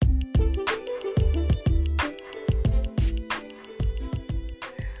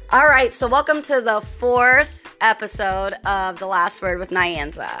All right, so welcome to the 4th episode of The Last Word with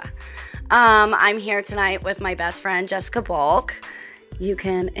Nyanza. I'm here tonight with my best friend, Jessica Bulk. You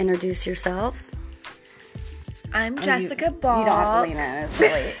can introduce yourself. I'm Jessica Bulk. You don't have to lean in.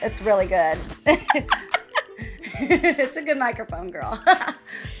 It's really good. It's a good microphone, girl.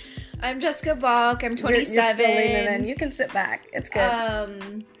 I'm Jessica Bulk. I'm 27. You're still leaning in. You can sit back. It's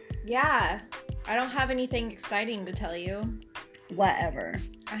good. Yeah. I don't have anything exciting to tell you. Whatever.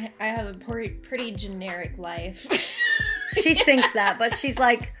 I have a pretty generic life. She thinks that, but she's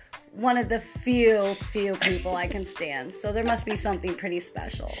like one of the few people I can stand. So there must be something pretty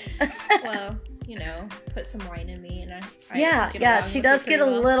special. Well, put some wine in me and I yeah. She does get a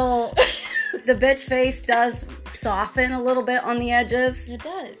little. The bitch face does soften a little bit on the edges. It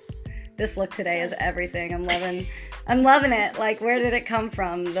does. This look today is everything. I'm loving it. Like, where did it come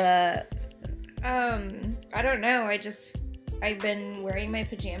from? I don't know. I've been wearing my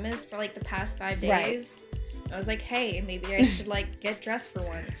pajamas for like the past 5 days. Right. I was like, hey, maybe I should like get dressed for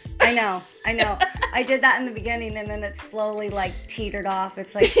once. I know. I did that in the beginning and then it slowly like teetered off.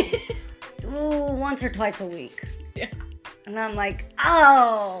 It's like, once or twice a week. Yeah. And I'm like,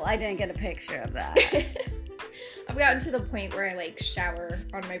 oh, I didn't get a picture of that. I've gotten to the point where I like shower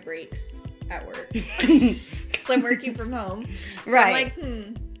on my breaks at work. Because I'm working from home. So right. I'm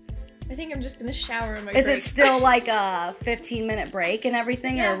like, I think I'm just going to shower on my break. Is break. it still like a 15-minute break and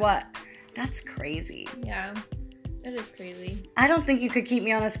everything or what? That's crazy. Yeah, it is crazy. I don't think you could keep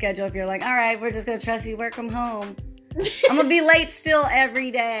me on a schedule if you're like, all right, we're just going to trust you work from home. I'm going to be late still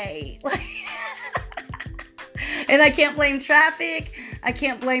every day. And I can't blame traffic. I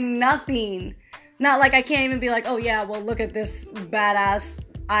can't blame nothing. Not like I can't even be like, oh yeah, well look at this badass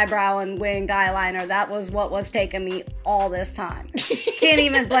eyebrow and winged eyeliner. That was what was taking me all this time. Can't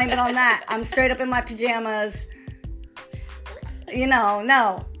even blame it on that. I'm straight up in my pajamas.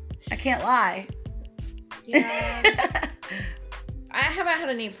 No. I can't lie. Yeah. I haven't had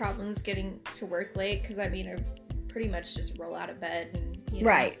any problems getting to work late because I pretty much just roll out of bed and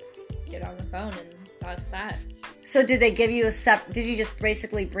right. Get on the phone and that's that. So did they give you did you just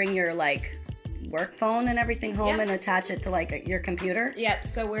basically bring your like work phone and everything home and attach it to like your computer? Yep.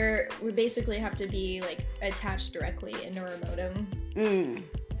 So we basically have to be like attached directly into our modem.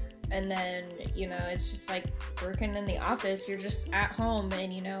 And then, it's just like working in the office. You're just at home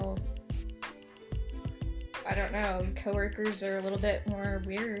and, I don't know, coworkers are a little bit more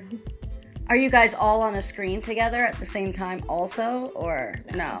weird. Are you guys all on a screen together at the same time also, or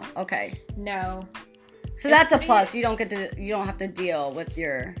no? Okay. No. So that's a plus. You don't have to deal with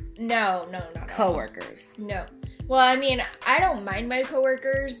your no coworkers. No. Well, I don't mind my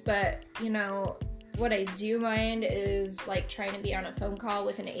coworkers, but what I do mind is like trying to be on a phone call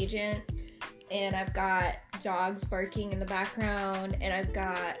with an agent, and I've got dogs barking in the background, and I've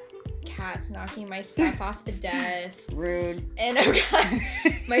got cats knocking my stuff off the desk. Rude. And I've got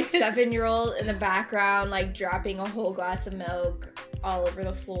my 7-year-old in the background, like dropping a whole glass of milk all over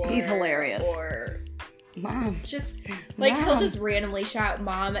the floor. He's hilarious. Or Mom. Just like Mom. He'll just randomly shout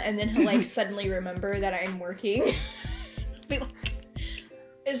mom, and then he'll like suddenly remember that I'm working.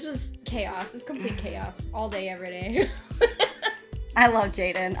 It's just chaos. It's complete chaos all day, every day. I love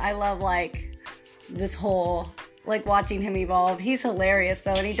Jaden. I love like this whole like watching him evolve. He's hilarious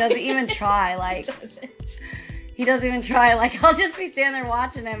though, and he doesn't even try. Like he doesn't even try. Like I'll just be standing there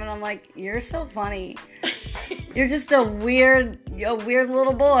watching him, and I'm like, "You're so funny. You're just a weird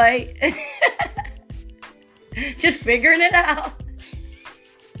little boy, just figuring it out."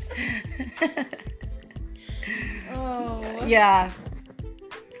 Oh yeah.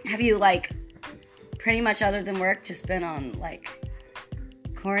 Have you like pretty much other than work just been on like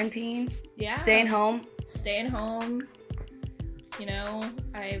quarantine? Yeah. Staying home.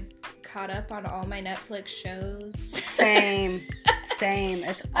 I've caught up on all my Netflix shows. Same.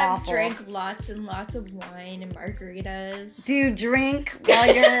 It's awful. I've drank lots and lots of wine and margaritas. Do you drink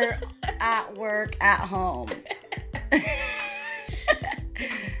while you're at work at home?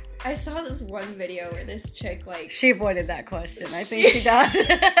 I saw this one video where this chick, like... She avoided that question. I think she does.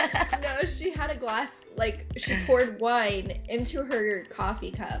 No, she had a glass, like, she poured wine into her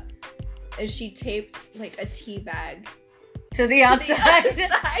coffee cup, and she taped, like, a tea bag. To the outside?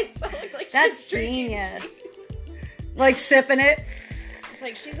 So it looked like that's genius. Like, sipping it. It's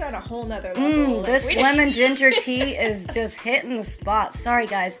like, she's on a whole nother level. This lemon ginger tea is just hitting the spot. Sorry,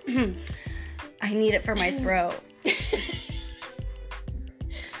 guys. I need it for my throat.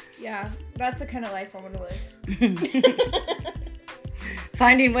 Yeah, that's the kind of life I want to live.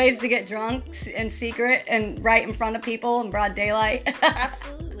 Finding ways to get drunk in secret and right in front of people in broad daylight.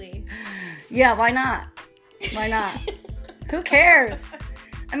 Absolutely. Yeah, why not? Who cares?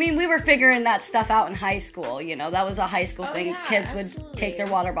 I mean, we were figuring that stuff out in high school. You know, that was a high school thing. Yeah, Kids would take their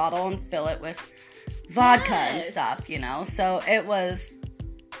water bottle and fill it with vodka and stuff, you know. So it was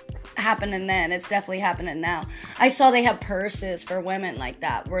happening then. It's definitely happening now. I saw they have purses for women like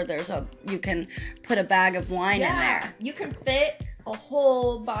that where you can put a bag of wine in there. You can fit a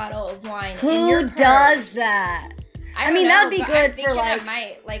whole bottle of wine in Who your purse. does that? I mean, know, that'd be but good I'm for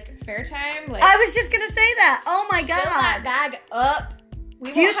thinking fair time. Like, I was just gonna say that. Oh my god! Fill that bag up.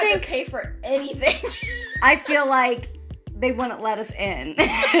 We won't have to pay for anything. I feel like they wouldn't let us in.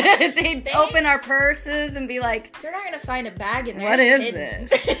 They'd open our purses and be like, "They're not gonna find a bag in there. What is this?"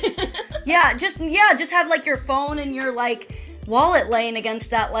 just have like your phone and your like wallet laying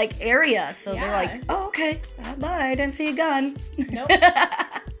against that like area. So they're like, "Oh, okay, bye. I didn't see a gun. Nope.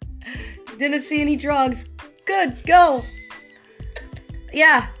 Didn't see any drugs. Good, go."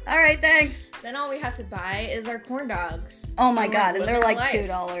 Yeah. All right. Thanks. Then all we have to buy is our corn dogs. Oh my god, and they're like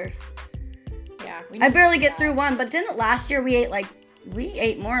 $2. Yeah. I barely get through one, but didn't last year we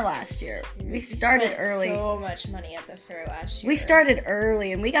ate more last year. We started early. So much money at the fair last year. We started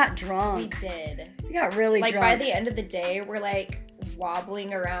early and we got drunk. We did. We got really drunk. Like by the end of the day, we're like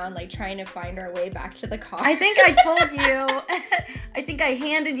wobbling around, like trying to find our way back to the car. I think I told you. I think I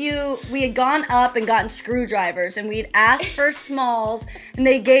handed you. We had gone up and gotten screwdrivers, and we'd asked for smalls, and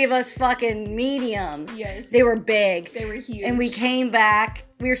they gave us fucking mediums. Yes. They were big. They were huge. And we came back.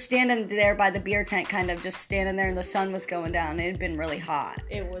 We were standing there by the beer tent, kind of just standing there, and the sun was going down. It had been really hot.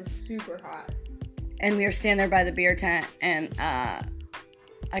 It was super hot. And we were standing there by the beer tent, and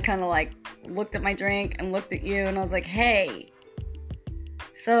I kind of like looked at my drink and looked at you, and I was like, hey,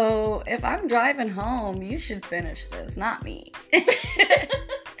 so if I'm driving home, you should finish this, not me.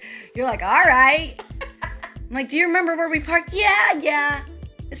 You're like, all right. I'm like, do you remember where we parked? Yeah.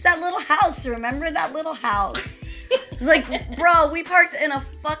 It's that little house. Remember that little house? It's like, bro, we parked in a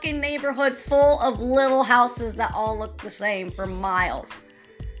fucking neighborhood full of little houses that all look the same for miles.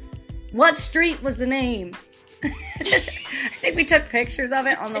 What street was the name? I think we took pictures of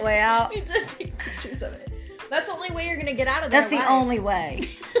it on the way out. We did take pictures of it. That's the only way you're going to get out of there. That's the only way.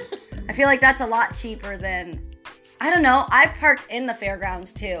 I feel like that's a lot cheaper than, I don't know. I've parked in the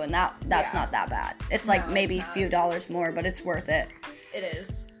fairgrounds too, and that's not that bad. It's like maybe a few dollars more, but it's worth it. It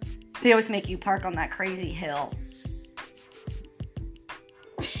is. They always make you park on that crazy hill.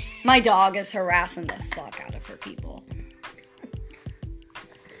 My dog is harassing the fuck out of her people.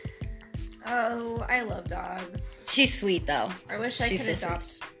 Oh, I love dogs. She's sweet though. I wish I could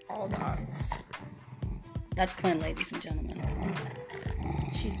adopt all dogs. That's Quinn, ladies and gentlemen.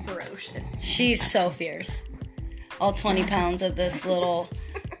 She's ferocious. She's so fierce. All 20 pounds of this little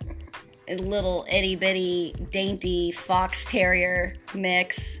itty bitty dainty fox terrier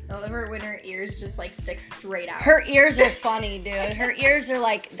mix. I love her when her ears just like stick straight out. Her ears are funny, dude. Her ears are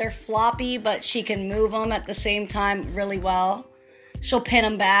like, they're floppy, but she can move them at the same time really well. She'll pin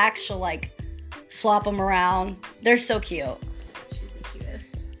them back. She'll like flop them around. They're so cute. She's the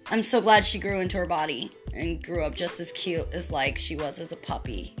cutest. I'm so glad she grew into her body and grew up just as cute as like she was as a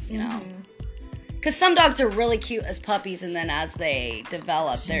puppy, you know? Because some dogs are really cute as puppies, and then as they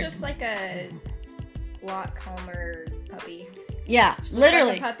develop, she's just like a lot calmer puppy. Yeah, She's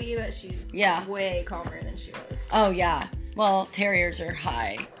literally. like a puppy, but she's way calmer than she was. Oh, yeah. Well, terriers are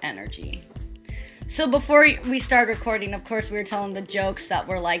high energy. So before we started recording, of course, we were telling the jokes that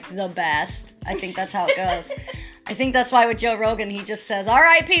were like the best. I think that's how it goes. I think that's why with Joe Rogan, he just says, all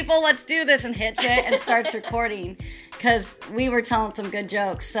right, people, let's do this, and hits it and starts recording. Because we were telling some good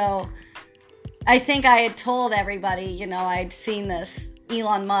jokes. So I think I had told everybody, you know, I'd seen this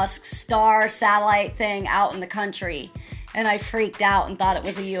Elon Musk star satellite thing out in the country. And I freaked out and thought it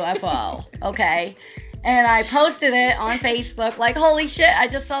was a UFO. Okay. And I posted it on Facebook like, holy shit, I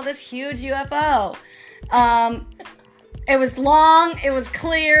just saw this huge UFO. It was long, it was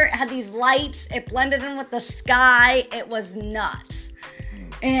clear, it had these lights, it blended in with the sky, it was nuts.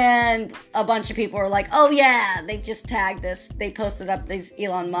 And a bunch of people were like, oh yeah, they just tagged this, they posted up this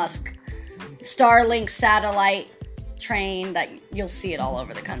Elon Musk Starlink satellite train that you'll see it all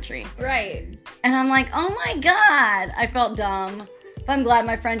over the country. Right. And I'm like, oh my god, I felt dumb. But I'm glad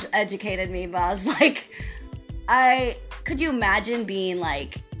my friend educated me, but I was like, could you imagine being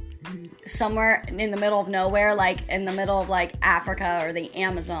like somewhere in the middle of nowhere, like in the middle of like Africa or the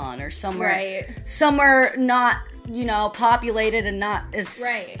Amazon or somewhere not, you know, populated and not as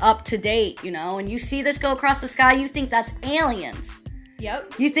up to date, you know, and you see this go across the sky, you think that's aliens.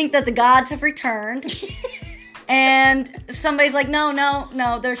 Yep. You think that the gods have returned. And somebody's like,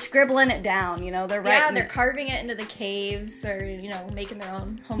 no, they're scribbling it down, you know, they're writing. Yeah, they're carving it into the caves. They're, you know, making their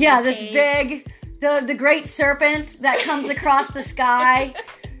own home. Yeah, this big, the great serpent that comes across the sky.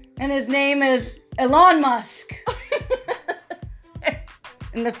 And his name is Elon Musk.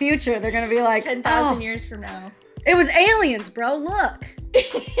 In the future, they're going to be like, 10,000 years from now. It was aliens, bro. Look.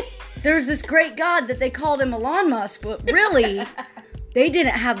 There's this great god that they called him Elon Musk, but really, they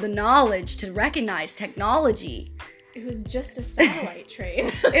didn't have the knowledge to recognize technology. It was just a satellite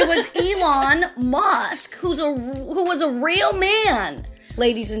train. It was Elon Musk, who was a real man,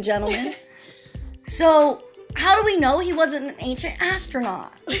 ladies and gentlemen. So, how do we know he wasn't an ancient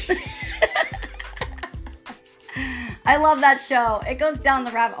astronaut? I love that show. It goes down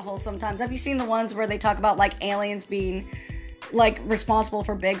the rabbit hole sometimes. Have you seen the ones where they talk about, like, aliens being, like, responsible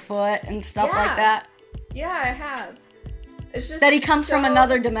for Bigfoot and stuff like that? Yeah, I have. It's just that he comes from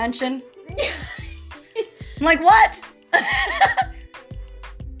another dimension? I'm like, what?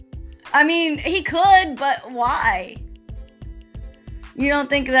 I mean, he could, but why? You don't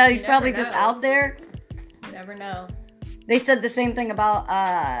think that he's probably just out there? You never know. They said the same thing about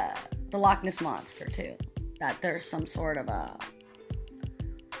the Loch Ness Monster, too. That there's some sort of a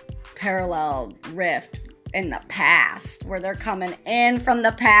parallel rift in the past where they're coming in from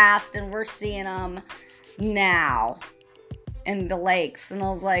the past and we're seeing them now in the lakes. And I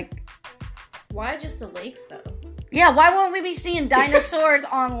was like, why just the lakes, though? Yeah, why won't we be seeing dinosaurs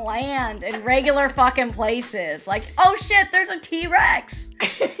on land in regular fucking places? Like, oh shit, there's a T-Rex.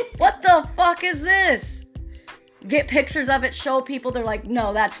 What the fuck is this? Get pictures of it, show people, they're like,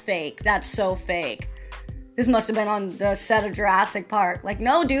 no, that's fake. That's so fake. This must have been on the set of Jurassic Park. Like,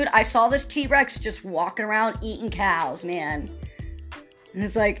 no, dude, I saw this T-Rex just walking around eating cows, man. And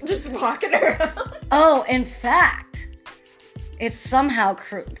it's like... just walking around. Oh, in fact, it's somehow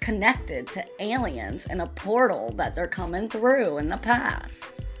connected to aliens in a portal that they're coming through in the past.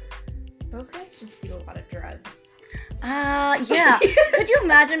 Those guys just do a lot of drugs. Yeah. Could you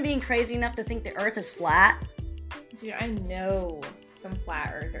imagine being crazy enough to think the Earth is flat? Dude, I know some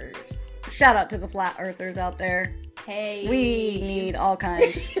flat earthers. Shout out to the flat earthers out there. Hey. We need all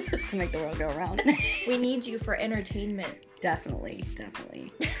kinds to make the world go around. We need you for entertainment. Definitely.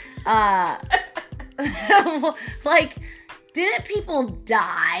 Like, didn't people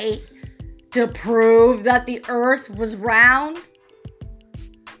die to prove that the Earth was round?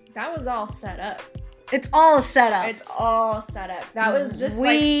 That was all set up. It's all a setup. It's all set up. That was just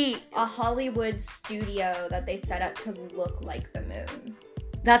like a Hollywood studio that they set up to look like the moon.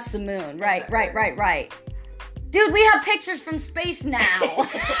 That's the moon. Right. Dude, we have pictures from space now.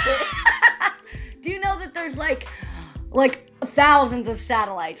 Do you know that there's like thousands of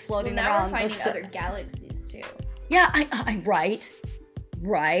satellites floating now around? We're finding other galaxies too. Yeah, I'm right.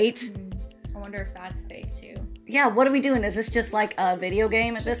 I wonder if that's fake too. Yeah, what are we doing? Is this just like a video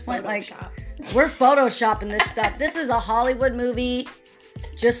game at this point? Photoshop. Like, we're photoshopping this stuff. This is a Hollywood movie,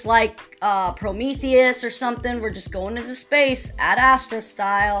 just like Prometheus or something. We're just going into space, Ad Astra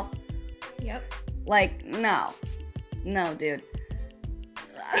style. Yep. Like, no, dude.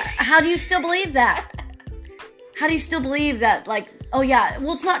 How do you still believe that? How do you still believe that? Like, oh yeah,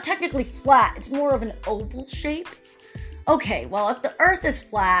 well, it's not technically flat. It's more of an oval shape. Okay, well, if the Earth is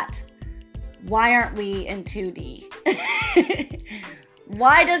flat, why aren't we in 2D?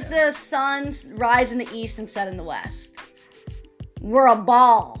 Why does the sun rise in the east and set in the west? We're a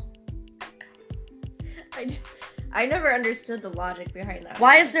ball. I never understood the logic behind that.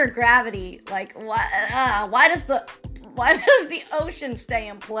 Why is there gravity? Like, why does the ocean stay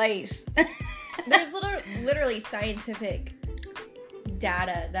in place? There's literally scientific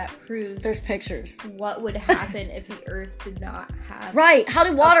data that proves there's pictures what would happen if the Earth did not have how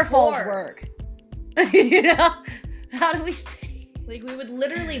do waterfalls work? You know, how do we stay? Like, we would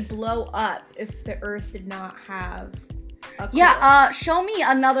literally blow up if the Earth did not have a core. Show me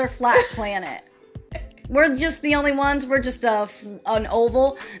another flat planet. We're just the only ones. We're just an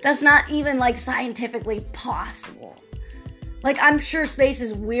oval. That's not even like scientifically possible. Like, I'm sure space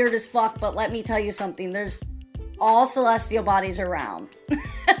is weird as fuck, but let me tell you something. There's all celestial bodies around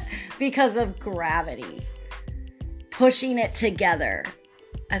because of gravity pushing it together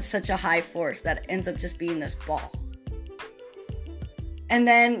at such a high force that it ends up just being this ball. And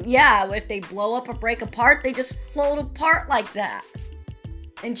then, yeah, if they blow up or break apart, they just float apart like that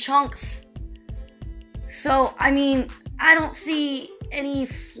in chunks. So, I mean, I don't see any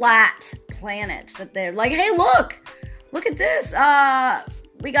flat planets that they're like, hey, look at this.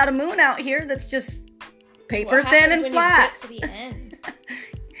 We got a moon out here that's just paper thin and flat. What happens when you get to the end?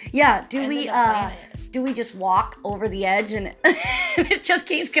 Yeah, do we just walk over the edge and it just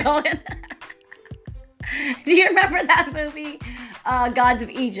keeps going? Do you remember that movie, Gods of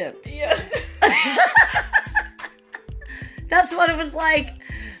Egypt? Yeah. That's what it was like.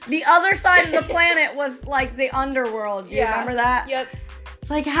 The other side of the planet was like the underworld. You remember that? Yep. It's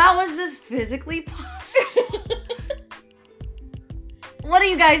like, how is this physically possible? What are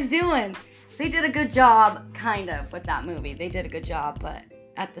you guys doing? They did a good job, kind of, with that movie. They did a good job, but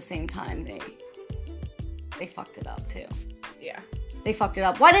at the same time, they fucked it up, too. Yeah. They fucked it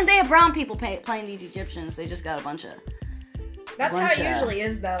up. Why didn't they have brown people playing these Egyptians? They just got a bunch of... That's how it usually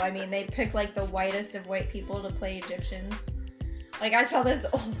is, though. I mean, they pick, like, the whitest of white people to play Egyptians. Like, I saw this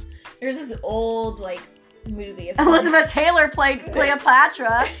old... There's this old, like, movie. Elizabeth Taylor played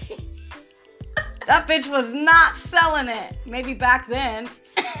Cleopatra. That bitch was not selling it. Maybe back then.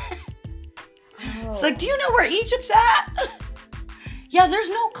 It's like, do you know where Egypt's at? Yeah, there's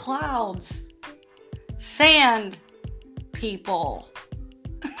no clouds. Sand people.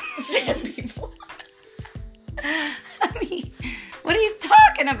 Sand people. I mean, what are you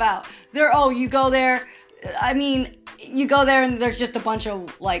talking about? You go there. I mean, you go there and there's just a bunch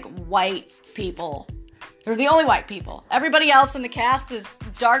of, like, white people. They're the only white people. Everybody else in the cast is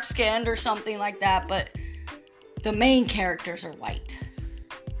dark-skinned or something like that, but the main characters are white.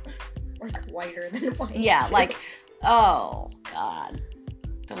 Like, whiter than white. Yeah, like, oh, God.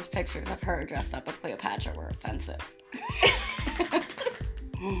 Those pictures of her dressed up as Cleopatra were offensive.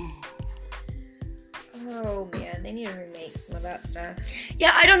 Oh, man, they need to remake some of that stuff.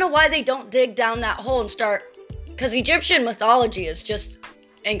 Yeah, I don't know why they don't dig down that hole and start... Because Egyptian mythology is just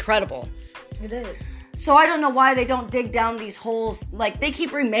incredible. It is. So I don't know why they don't dig down these holes. Like, they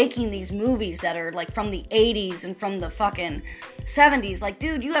keep remaking these movies that are, like, from the 80s and from the fucking 70s. Like,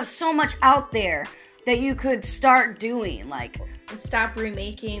 dude, you have so much out there that you could start doing. Like... And stop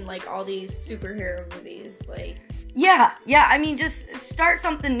remaking, like, all these superhero movies. Like... Yeah. I mean, just start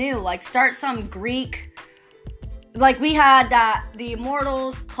something new. Like, start some Greek... Like, we had The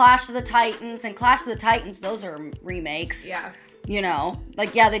Immortals, Clash of the Titans, and Clash of the Titans, those are remakes. Yeah. You know?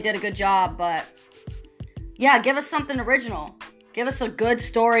 Like, yeah, they did a good job, but... Yeah, give us something original. Give us a good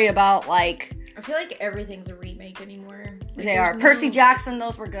story about, like... I feel like everything's a remake anymore. Like, they are. Percy Jackson,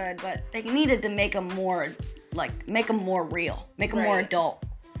 those were good, but they needed to make them more, like, make them more real. Make them more adult.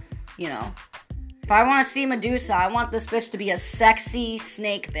 You know? If I want to see Medusa, I want this bitch to be a sexy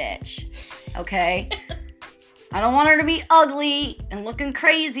snake bitch. Okay? I don't want her to be ugly and looking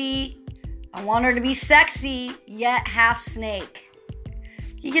crazy. I want her to be sexy, yet half snake.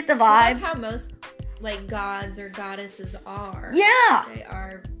 You get the vibe? That's how most... like, gods or goddesses are. Yeah. They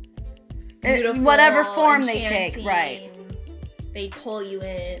are beautiful. Whatever form they take, right. They pull you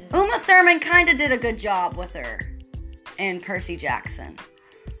in. Uma Thurman kind of did a good job with her in Percy Jackson.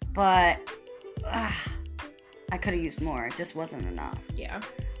 But I could have used more. It just wasn't enough. Yeah.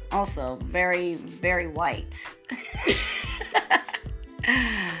 Also, very, very white.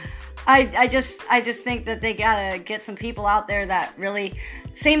 I just think that they gotta get some people out there that really...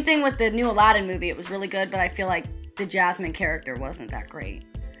 Same thing with the new Aladdin movie. It was really good, but I feel like the Jasmine character wasn't that great.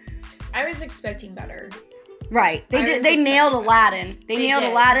 I was expecting better. Right. They nailed Aladdin. They nailed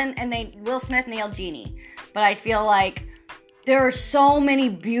did. Aladdin, and Will Smith nailed Genie. But I feel like there are so many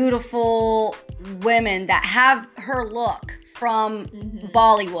beautiful women that have her look from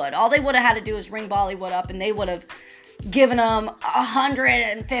Bollywood. All they would have had to do is ring Bollywood up, and they would have given them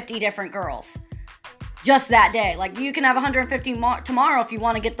 150 different girls. Just that day. Like, you can have 150 tomorrow if you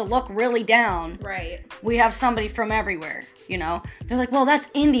want to get the look really down. Right. We have somebody from everywhere, you know? They're like, well, that's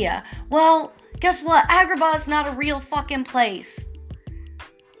India. Well, guess what? Agrabah is not a real fucking place.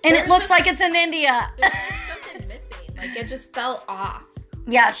 And it looks like it's in India. There's just something missing. Like, it just felt off.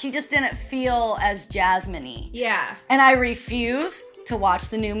 Yeah, she just didn't feel as Jasmine-y. Yeah. And I refuse to watch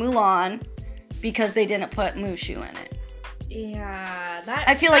the new Mulan because they didn't put Mushu in it. Yeah,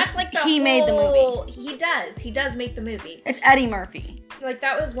 I feel like he made the movie. He does make the movie. It's Eddie Murphy. Like,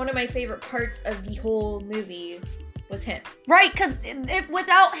 that was one of my favorite parts of the whole movie was him. Right, because if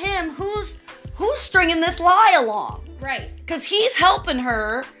without him, who's stringing this lie along? Right. Because he's helping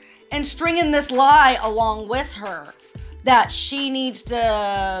her and stringing this lie along with her that she needs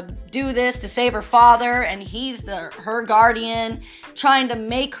to do this to save her father, and he's her guardian, trying to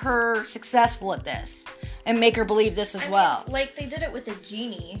make her successful at this. And make her believe this as well. Like, they did it with a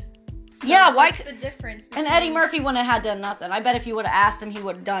genie. So yeah, why? What's the difference? And Eddie Murphy wouldn't have had done nothing. I bet if you would have asked him, he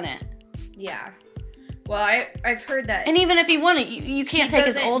would have done it. Yeah. Well, I've heard that. And even if he wouldn't, you can't take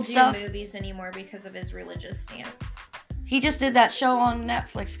his old stuff. He doesn't do movies anymore because of his religious stance. He just did that show on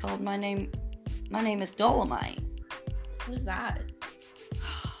Netflix called My Name is Dolomite. What is that?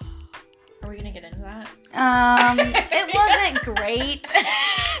 Are we gonna get into that? It wasn't great.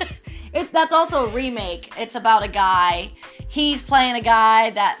 That's also a remake. It's about a guy. He's playing a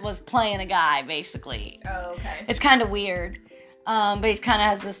guy that was playing a guy, basically. Oh, okay. It's kind of weird. But he kind of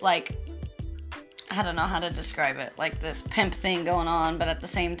has this, like... I don't know how to describe it, like this pimp thing going on, but at the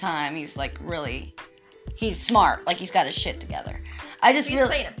same time, he's like really, he's smart, like he's got his shit together. I just if he's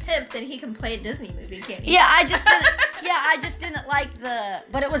playing a pimp, then he can play a Disney movie, can't he? Yeah, I just didn't like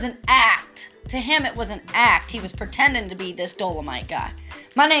but it was an act. To him, it was an act. He was pretending to be this Dolomite guy.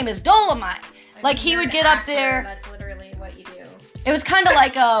 My name is Dolomite. Like, he would get up there. That's literally what you do. It was kind of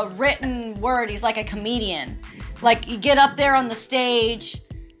like a written word. He's like a comedian. Like, you get up there on the stage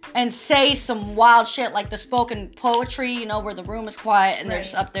and say some wild shit, like the spoken poetry, you know, where the room is quiet and they're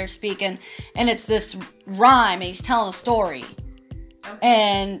just up there speaking. And it's this rhyme, and he's telling a story. Okay.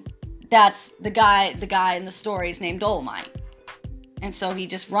 And that's the guy in the story is named Dolomite. And so he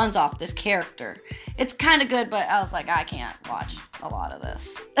just runs off this character. It's kind of good, but I was like, I can't watch a lot of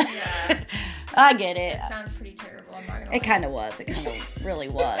this. Yeah. I get it. It sounds pretty terrible. I'm not gonna lie. It kind of was. It kind of really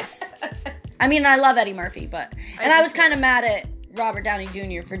was. I mean, I love Eddie Murphy, I was kind of mad at Robert Downey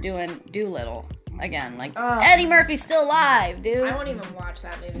Jr. for doing Doolittle again. Like, Eddie Murphy's still alive, dude. I won't even watch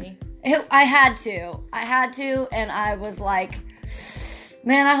that movie. I had to, and I was like,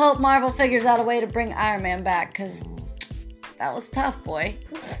 man, I hope Marvel figures out a way to bring Iron Man back, because that was tough, boy.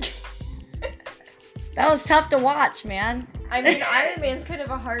 That was tough to watch, man. I mean, Iron Man's kind of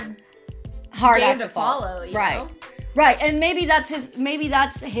a hard game to follow, you know? Right, and maybe that's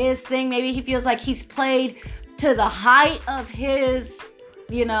his thing. Maybe he feels like he's played to the height of his,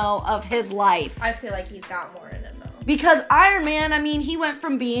 of his life. I feel like he's got more in him, though. Because Iron Man, I mean, he went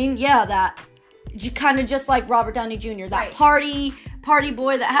from being, that kind of just like Robert Downey Jr., that party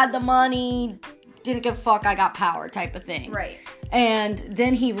boy that had the money, didn't give a fuck, I got power type of thing. Right. And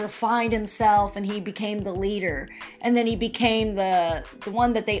then he refined himself and he became the leader. And then he became the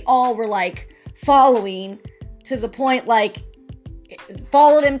one that they all were like following, to the point like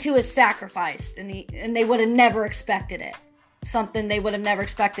followed him to his sacrifice. And they would have never expected it. Something they would have never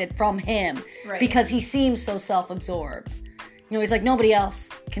expected from him. Right. Because he seems so self-absorbed. He's like, nobody else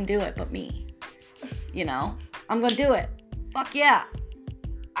can do it but me. I'm gonna do it. Fuck yeah.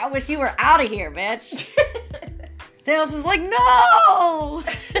 I wish you were out of here, bitch. Thanos is like, no!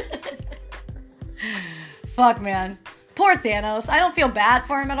 Fuck, man. Poor Thanos. I don't feel bad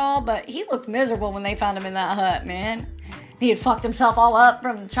for him at all, but he looked miserable when they found him in that hut, man. He had fucked himself all up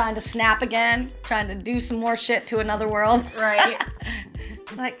from trying to snap again, trying to do some more shit to another world. Right.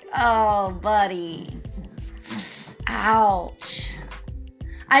 It's like, oh, buddy. Ouch.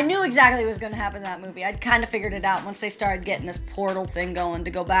 I knew exactly what was going to happen in that movie. I'd kind of figured it out once they started getting this portal thing going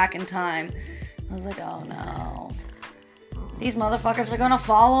to go back in time. I was like, oh no. These motherfuckers are going to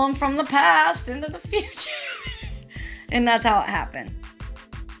follow him from the past into the future. And that's how it happened.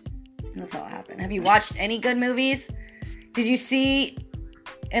 Have you watched any good movies? Did you see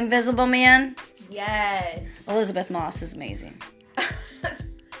Invisible Man? Yes. Elizabeth Moss is amazing.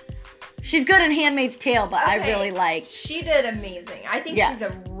 She's good in Handmaid's Tale, but I really like... She did amazing. I think she's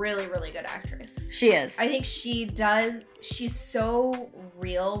a really, really good actress. She is. I think she's so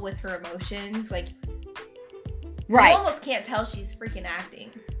real with her emotions. Like, right. You almost can't tell she's freaking acting.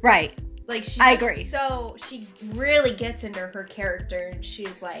 Right. Like, I agree. So, she really gets into her character, and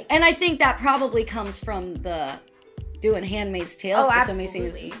she's like... And I think that probably comes from doing Handmaid's Tale for so many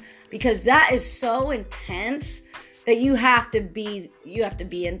seasons. Because that is so intense... that you have to be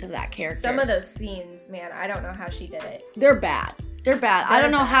into that character. Some of those scenes, man, I don't know how she did it. They're bad. I don't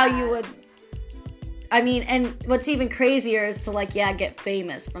know how you would... I mean, and what's even crazier is to, like, get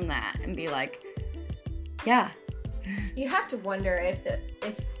famous from that and be like, yeah. You have to wonder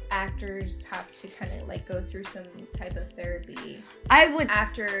if actors have to kind of, like, go through some type of therapy. I would...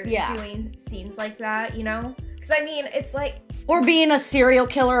 After doing scenes like that, Because, I mean, it's like... Or being a serial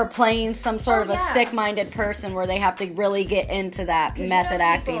killer or playing some sort of a sick-minded person where they have to really get into that method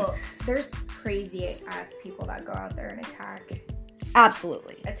acting. There's crazy-ass people that go out there and attack.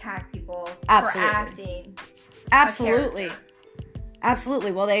 Absolutely. Attack people for acting. Absolutely.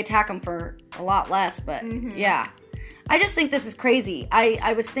 Absolutely. Well, they attack them for a lot less, but yeah. I just think this is crazy.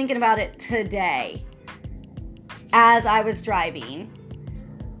 I was thinking about it today. As I was driving,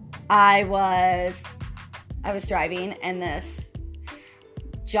 I was driving, and this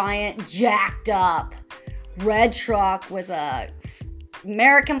giant, jacked up red truck with a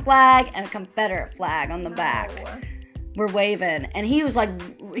American flag and a Confederate flag on the back were waving. And he was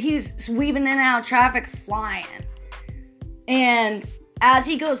weaving in and out of traffic, flying. And as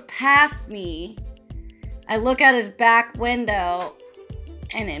he goes past me, I look at his back window,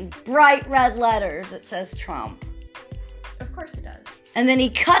 and in bright red letters, it says Trump. Of course it does. And then he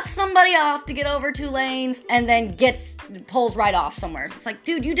cuts somebody off to get over 2 lanes and then pulls right off somewhere. It's like,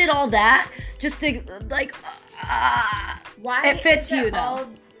 dude, you did all that just to, like, why it fits you, though.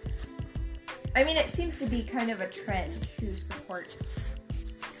 I mean, it seems to be kind of a trend who supports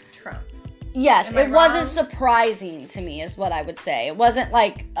Trump. Yes, it wrong? wasn't surprising to me, is what I would say. It wasn't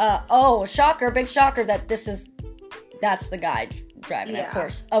like, oh, shocker, big shocker that that's the guy driving it,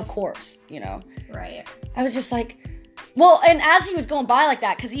 of course, you know. Right. I was just like, well, and as he was going by like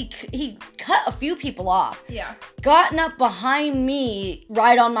that, because he cut a few people off. Yeah. Gotten up behind me,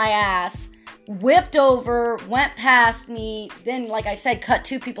 right on my ass, whipped over, went past me, then, like I said, cut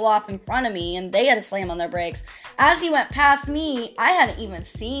 2 people off in front of me, and they had to slam on their brakes. As he went past me, I hadn't even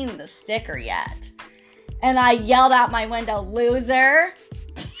seen the sticker yet. And I yelled out my window, "Loser."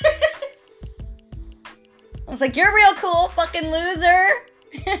 I was like, "You're real cool, fucking loser."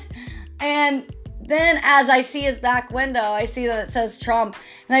 And then as I see his back window, I see that it says Trump,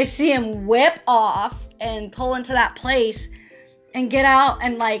 and I see him whip off and pull into that place and get out,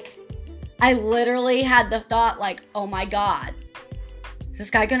 and like, I literally had the thought, like, oh my God, is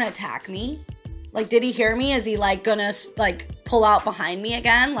this guy gonna attack me? Like, did he hear me? Is he, like, gonna, like, pull out behind me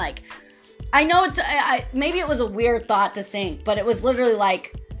again? Like, I know maybe it was a weird thought to think, but it was literally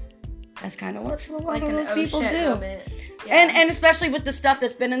like, that's kind of what a lot of those people do. Moment. Yeah. And especially with the stuff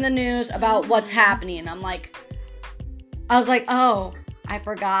that's been in the news about what's happening. I was like, oh, I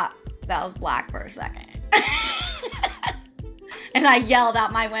forgot that was black for a second. And I yelled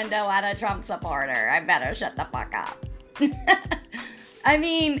out my window at a Trump supporter. I better shut the fuck up. I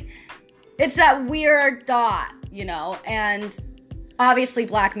mean, it's that weird thought, you know, and obviously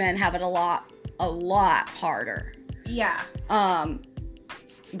black men have it a lot harder. Yeah.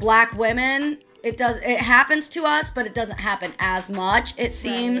 Black women, it happens to us, but it doesn't happen as much, it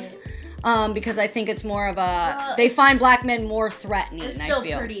seems. Right. Because I think it's more of they find black men more threatening, it's still I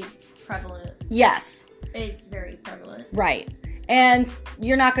feel. Pretty prevalent. Yes. It's very prevalent. Right. And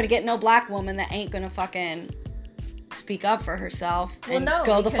you're not going to get no black woman that ain't going to fucking speak up for herself and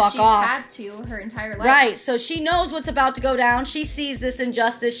go the fuck off. She's had to her entire life. Right. So she knows what's about to go down. She sees this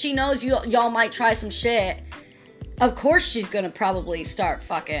injustice. She knows y'all might try some shit. Of course she's going to probably start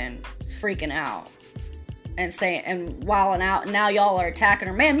fucking freaking out and wilding out. And now y'all are attacking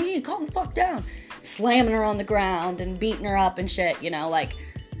her. Man, you need to calm the fuck down. Slamming her on the ground and beating her up and shit, you know, like,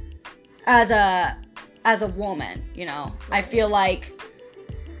 as a woman, you know, I feel like,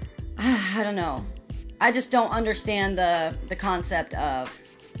 I don't know. I just don't understand the concept of,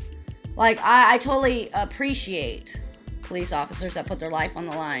 like, I totally appreciate police officers that put their life on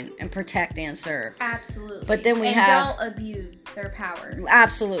the line and protect and serve. Absolutely. But then don't abuse their power.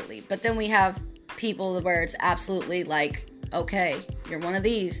 Absolutely. But then we have people where it's absolutely like, okay, you're one of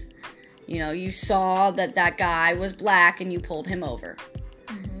these. You know, you saw that guy was black and you pulled him over.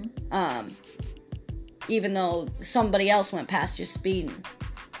 Mm-hmm. Even though somebody else went past you speeding.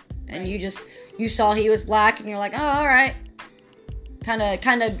 And you saw he was black and you're like, oh, all right. Kind of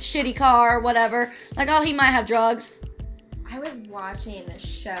shitty car, whatever. Like, oh, he might have drugs. I was watching this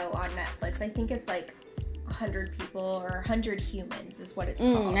show on Netflix. I think it's like 100 people or 100 humans is what it's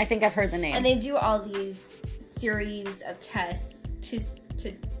called. I think I've heard the name. And they do all these series of tests to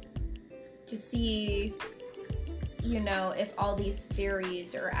see, you know, if all these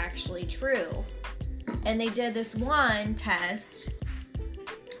theories are actually true. And they did this one test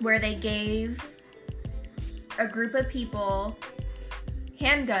where they gave a group of people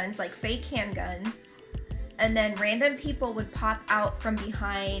handguns, like fake handguns, and then random people would pop out from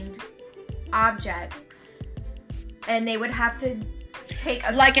behind objects, and they would have to take a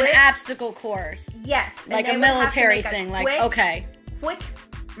an obstacle course. Yes. Like a military thing. Quick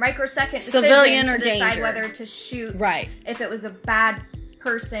microsecond civilian decision or to decide danger. whether to shoot. Right. If it was a bad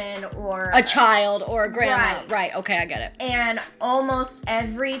person or a child or a grandma. Right. Okay, I get it. And almost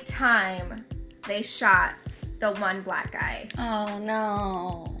every time they shot the one black guy. Oh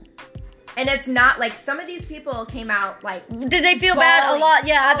no. And it's not like some of these people came out like. Did they feel bad? A lot.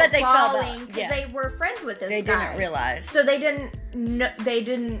 Yeah, I bet they felt bad. Because they were friends with this guy. They didn't realize. So they didn't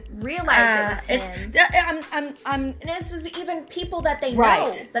realize it was him. And this is even people that they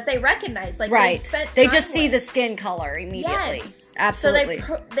know, that they recognize. Like they just see the skin color immediately. Yes. Absolutely.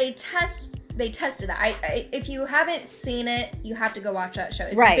 So they tested that. If you haven't seen it, you have to go watch that show.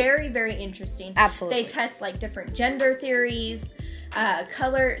 It's very, very interesting. Absolutely. They test like different gender theories,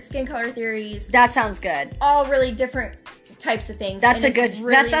 skin color theories. That sounds good. All really different types of things. That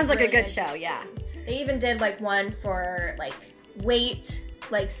sounds like a good show, yeah. They even did like one for like weight,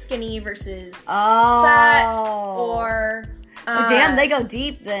 like skinny versus fat, or damn, they go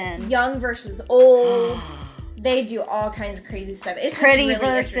deep then. Young versus old. They do all kinds of crazy stuff. It's pretty really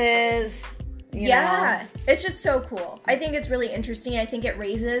versus, you know. It's just so cool. I think it's really interesting. I think it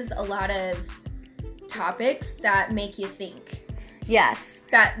raises a lot of topics that make you think. Yes.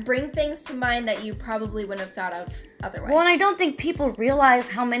 That bring things to mind that you probably wouldn't have thought of otherwise. Well, and I don't think people realize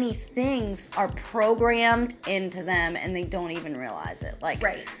how many things are programmed into them and they don't even realize it. Like,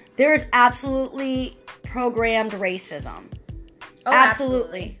 right. There's absolutely programmed racism. Oh,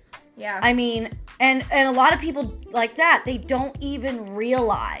 absolutely. Yeah. I mean, and a lot of people like that, they don't even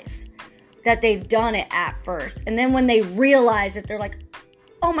realize that they've done it at first. And then when they realize it, they're like,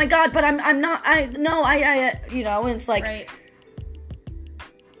 oh my God, but I'm not, you know, and it's like, right.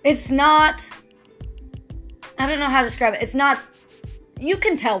 It's not, I don't know how to describe it. It's not, you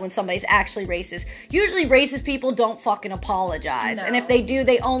can tell when somebody's actually racist. Usually racist people don't fucking apologize. No. And if they do,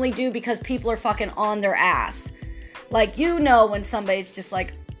 they only do because people are fucking on their ass. Like, you know when somebody's just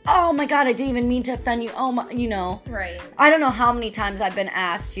like, oh my God, I didn't even mean to offend you. Oh my, you know. Right. I don't know how many times I've been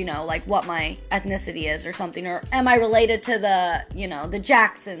asked, you know, like what my ethnicity is or something. Or am I related to the, you know, the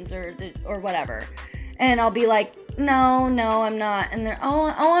Jacksons or whatever. And I'll be like, no, I'm not. And they're,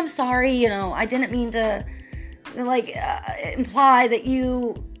 oh, I'm sorry, you know, I didn't mean to, like, imply that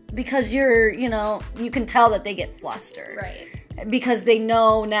you, because you're, you know, you can tell that they get flustered. Right. Because they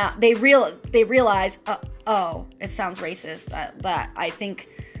know now, they realize, oh, it sounds racist, that I think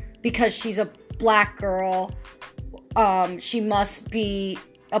because she's a black girl, she must be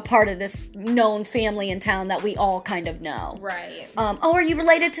a part of this known family in town that we all kind of know. Right. Oh, are you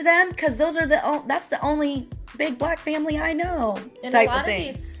related to them? Because that's the only big black family I know. And a lot of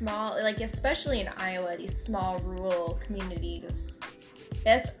these small, like especially in Iowa, these small rural communities,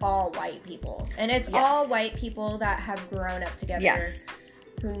 it's all white people. And it's all white people that have grown up together. Yes.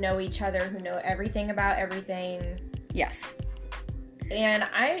 Who know each other, who know everything about everything. Yes. And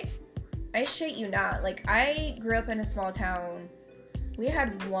I shit you not. Like, I grew up in a small town. We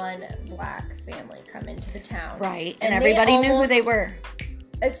had one black family come into the town. Right. And everybody knew who they were.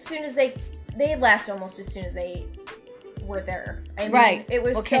 As soon as they left almost as soon as they were there. I mean, right. It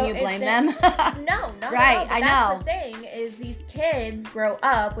was can you blame them? No, not right, at all. But I that's know. The thing is these kids grow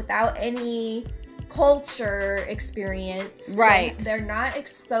up without any culture experience. Right. They're not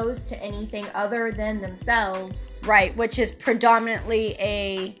exposed to anything other than themselves. Right, which is predominantly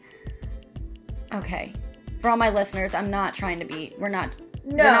okay. For all my listeners, we're not trying to be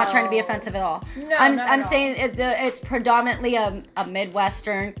offensive at all. No, I'm saying it's predominantly a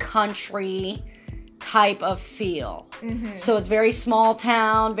Midwestern country type of feel. Mm-hmm. So it's very small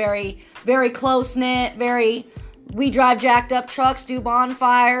town, very, very close knit, we drive jacked up trucks, do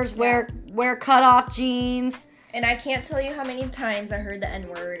bonfires, wear cut off jeans. And I can't tell you how many times I heard the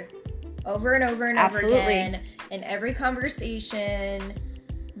N-word over and over and Absolutely. over again in every conversation.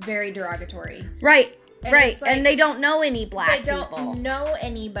 Very derogatory. Right. And right. like, and they don't know any black people. They don't know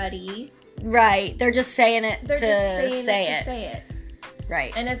anybody. Right. They're just saying it to say it.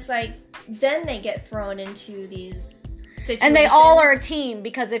 Right. And it's like, then they get thrown into these situations. And they all are a team,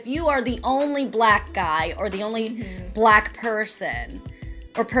 because if you are the only black guy or the only black person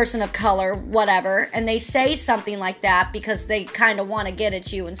or person of color, whatever, and they say something like that because they kind of want to get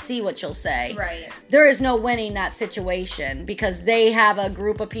at you and see what you'll say. Right. There is no winning that situation because they have a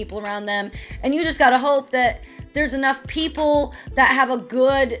group of people around them, and you just got to hope that there's enough people that have a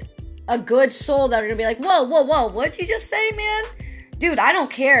good soul that are going to be like, whoa, what'd you just say, man? Dude, I don't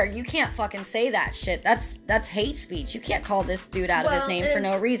care. You can't fucking say that shit. That's hate speech. You can't call this dude out of his name for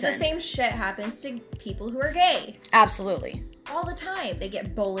no reason. The same shit happens to people who are gay. Absolutely. All the time. They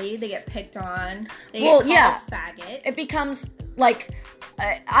get bullied. They get picked on. They get called faggots. It becomes like,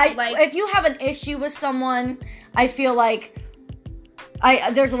 if you have an issue with someone, I feel like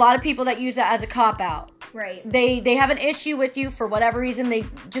there's a lot of people that use that as a cop-out. Right. They have an issue with you for whatever reason. They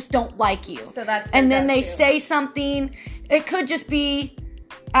just don't like you. So that's and then they say something. It could just be,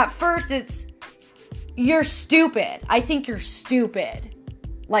 at first it's, you're stupid. I think you're stupid.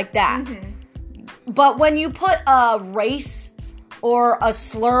 Like that. Mm-hmm. But when you put a race or a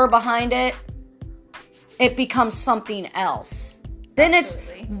slur behind it, it becomes something else. Then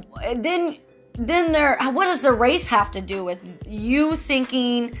Absolutely. then what does the race have to do with you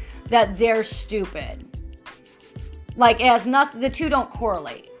thinking that they're stupid? Like, it has nothing, the two don't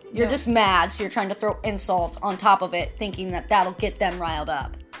correlate. You're just mad, so you're trying to throw insults on top of it, thinking that that'll get them riled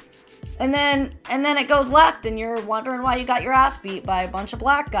up. And then it goes left, and you're wondering why you got your ass beat by a bunch of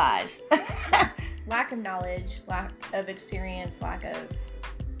black guys. Lack of knowledge, lack of experience, lack of...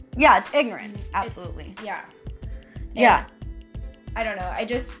 Yeah, it's ignorance. Absolutely. Yeah. Yeah. I don't know.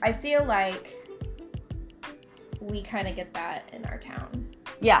 I feel like we kind of get that in our town.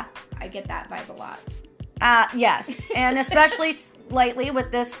 Yeah. I get that vibe a lot. Yes. And especially lately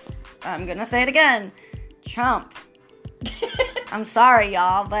with this, I'm going to say it again, Trump. I'm sorry,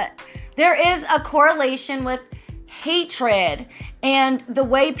 y'all, but there is a correlation with hatred and the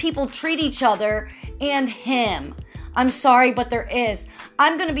way people treat each other and him. I'm sorry, but there is.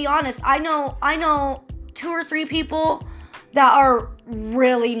 I'm going to be honest. I know 2 or 3 people that are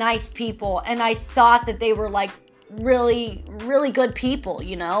really nice people, and I thought that they were like really, really good people,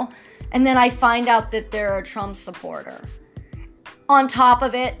 you know? And then I find out that they're a Trump supporter. On top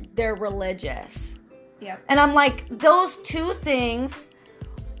of it, they're religious. Yep. And I'm like, those 2 things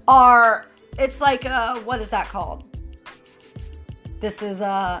are, it's like, what is that called? This is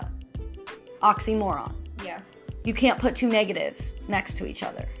a oxymoron. Yeah. You can't put 2 negatives next to each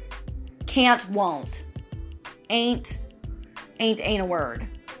other. Can't, won't. Ain't a word.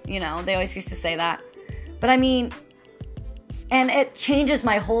 You know, they always used to say that. But I mean, and it changes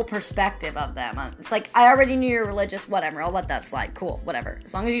my whole perspective of them. It's like, I already knew you're religious, whatever. I'll let that slide. Cool, whatever.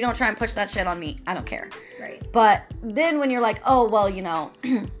 As long as you don't try and push that shit on me, I don't care. Right. But then when you're like, oh, well, you know,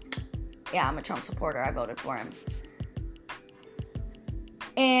 yeah, I'm a Trump supporter. I voted for him.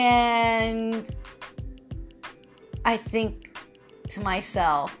 And I think to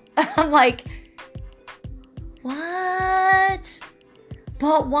myself, I'm like, what?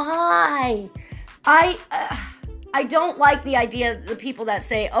 But why? I don't like the idea of the people that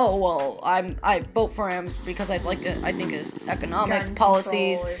say, "Oh, well, I vote for him because I think his economic Gun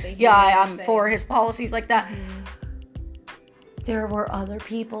policies. Yeah, I'm for his policies like that." Mm-hmm. There were other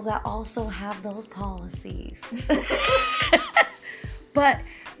people that also have those policies. But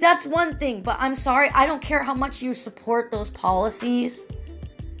that's one thing. But I'm sorry, I don't care how much you support those policies.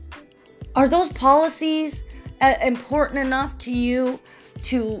 Are those policies important enough to you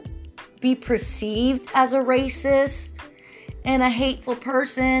to be perceived as a racist and a hateful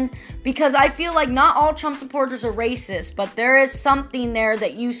person? Because I feel like not all Trump supporters are racist, but there is something there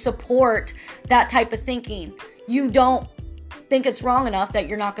that you support that type of thinking. You don't think it's wrong enough that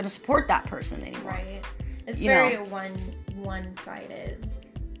you're not going to support that person anymore. Right. It's very one-sided.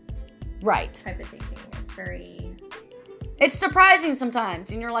 Right. Type of thinking. It's very... It's surprising sometimes,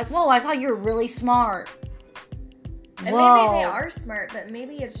 and you're like, whoa, I thought you were really smart. And maybe they are smart, but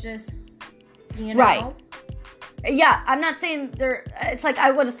maybe it's just, you know. Right. Yeah, I'm not saying they're... It's like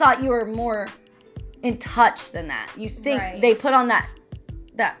I would have thought you were more in touch than that. You think they put on that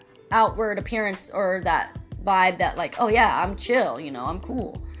outward appearance or that vibe that like, oh yeah, I'm chill, you know, I'm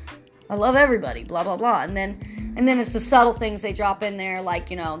cool. I love everybody, blah, blah, blah. And then it's the subtle things they drop in there, like,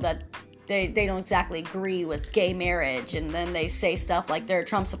 you know, that they don't exactly agree with gay marriage, and then they say stuff like they're a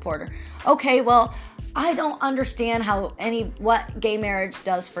Trump supporter. Okay, well, I don't understand what gay marriage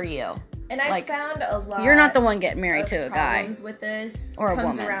does for you. And I found a lot. You're not the one getting married to a guy. Problems with this or a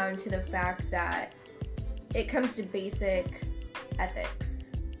comes woman. Around to the fact that it comes to basic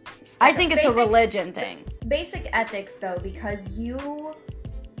ethics. I think it's a religion thing. Basic ethics, though, because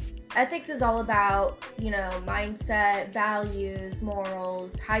ethics is all about, you know, mindset, values,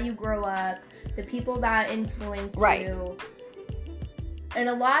 morals, how you grow up, the people that influence you. And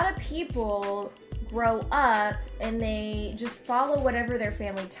a lot of people grow up and they just follow whatever their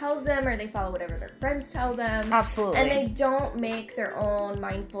family tells them, or they follow whatever their friends tell them. Absolutely. And they don't make their own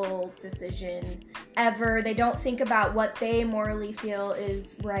mindful decision ever. They don't think about what they morally feel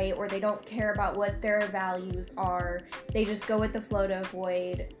is right, or they don't care about what their values are. They just go with the flow to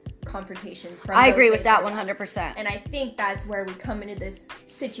avoid confrontation from I agree with that 100%. And I think that's where we come into this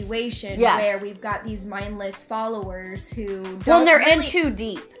situation where we've got these mindless followers who don't in too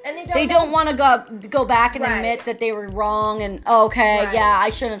deep. And they don't want to go back and admit that they were wrong and I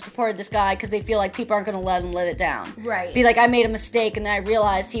shouldn't have supported this guy, because they feel like people aren't going to let them live it down. Right. Be like, I made a mistake and then I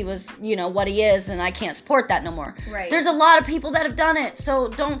realized he was, you know, what he is, and I can't support that no more. Right. There's a lot of people that have done it, so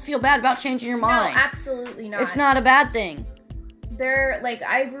don't feel bad about changing your mind. No, absolutely not. It's not a bad thing.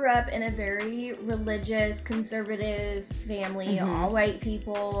 I grew up in a very religious, conservative family, all white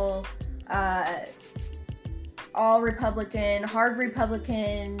people, all Republican, hard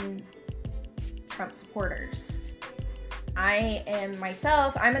Republican, Trump supporters. I am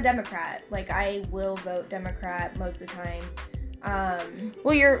myself, I'm a Democrat. Like, I will vote Democrat most of the time.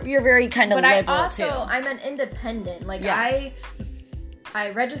 Well, you're very kind of liberal, but I also, too. I'm an independent. Like, I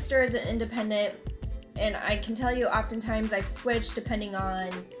register as an independent. And I can tell you, oftentimes I've switched depending on,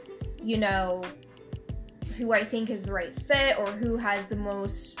 you know, who I think is the right fit, or who has the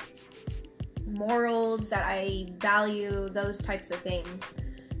most morals that I value, those types of things.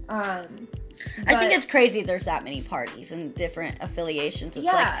 I think it's crazy there's that many parties and different affiliations. It's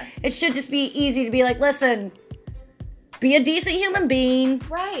like, it should just be easy to be like, listen, be a decent human being.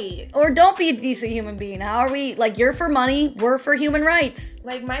 Right. Or don't be a decent human being. How are we, like, you're for money, we're for human rights.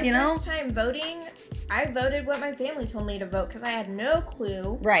 Like, my first time voting, I voted what my family told me to vote, because I had no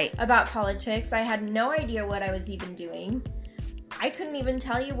clue about politics. I had no idea what I was even doing. I couldn't even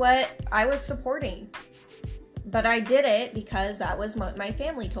tell you what I was supporting. But I did it because that was what my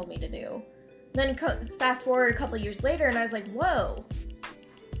family told me to do. Then fast forward a couple years later, and I was like, whoa.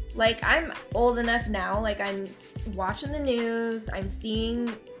 Like, I'm old enough now, like, I'm watching the news, I'm seeing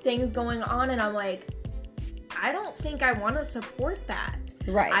things going on, and I'm like, I don't think I want to support that.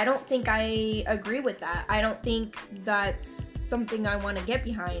 Right. I don't think I agree with that. I don't think that's something I want to get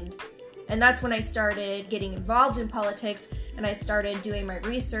behind. And that's when I started getting involved in politics, and I started doing my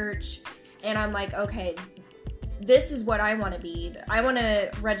research, and I'm like, okay, this is what I want to be. I want to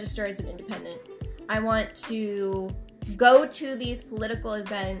register as an independent. I want to go to these political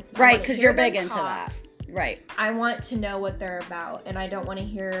events. Right, because you're big into that. Right. I want to know what they're about, and I don't want to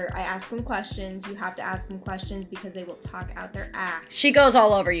hear, I ask them questions. You have to ask them questions because they will talk out their ass. She goes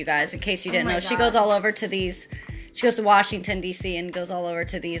all over, you guys, in case you didn't know. God. She goes all over to these, she goes to Washington, D.C. and goes all over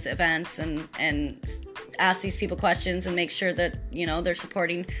to these events and asks these people questions and makes sure that, you know, they're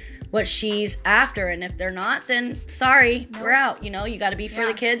supporting what she's after. And if they're not, then sorry, we're out. You know, you got to be for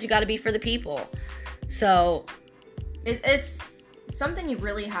the kids. You got to be for the people. So it's something you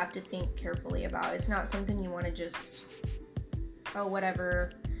really have to think carefully about. It's not something you want to just, oh,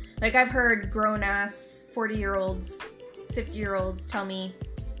 whatever. Like, I've heard grown-ass 40-year-olds, 50-year-olds tell me,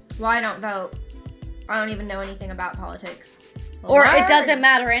 well, I don't vote. I don't even know anything about politics. Well, or it doesn't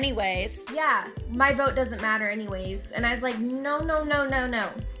matter anyways. Yeah, my vote doesn't matter anyways. And I was like, no.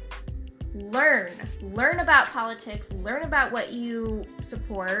 Learn about politics, learn about what you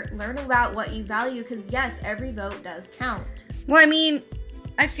support, learn about what you value, because yes, every vote does count. Well, I mean,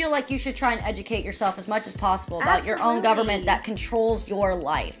 I feel like you should try and educate yourself as much as possible about your own government that controls your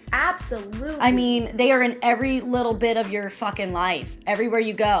life. Absolutely. I mean, they are in every little bit of your fucking life, everywhere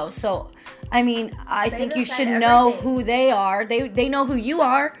you go. So, I mean, I think you should know who they are. They know who you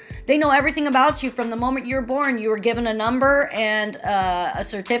are. They know everything about you from the moment you were born. You were given a number and a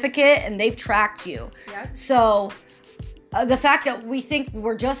certificate, and they've tracked you. Yep. So, the fact that we think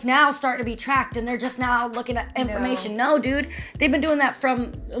we're just now starting to be tracked and they're just now looking at information. No, dude. They've been doing that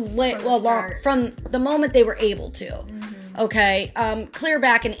from the moment they were able to. Mm-hmm. Okay? Clear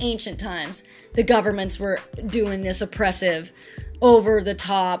back in ancient times, the governments were doing this oppressive,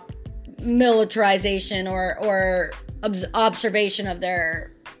 over-the-top militarization or observation of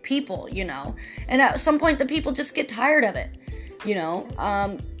their people, you know. And at some point, the people just get tired of it, you know.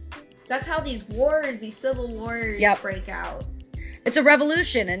 That's how these civil wars break out. It's a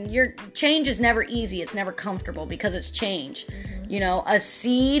revolution, and your change is never easy. It's never comfortable because it's change. Mm-hmm. You know, a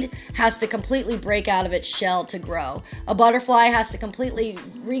seed has to completely break out of its shell to grow. A butterfly has to completely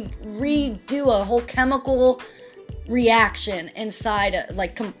redo a whole chemical reaction inside,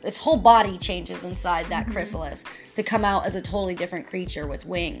 its whole body changes inside that chrysalis to come out as a totally different creature with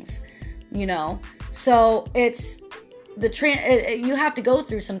wings. You know, so it's you have to go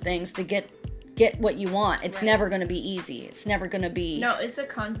through some things to get what you want. It's never going to be easy. It's never going to be... No, it's a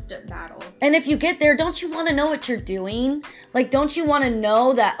constant battle. And if you get there, don't you want to know what you're doing? Like, don't you want to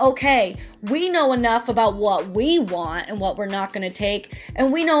know that, okay, we know enough about what we want and what we're not going to take,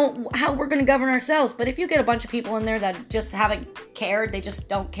 and we know how we're going to govern ourselves. But if you get a bunch of people in there that just haven't cared, they just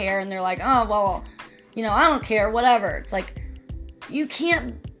don't care, and they're like, oh, well, you know, I don't care, whatever. It's like, you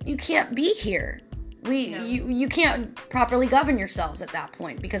can't be here. You can't properly govern yourselves at that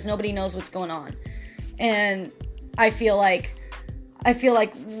point because nobody knows what's going on. And I feel like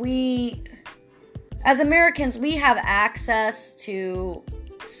we, as Americans, we have access to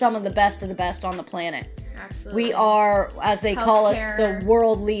some of the best on the planet. Absolutely. We are, as they call us, the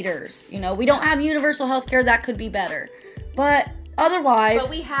world leaders. You know, we don't have universal health care. That could be better. But otherwise...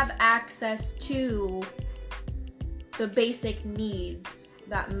 But we have access to the basic needs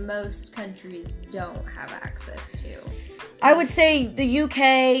that most countries don't have access to. I would say the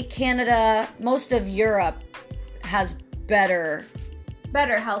UK, Canada, most of Europe has better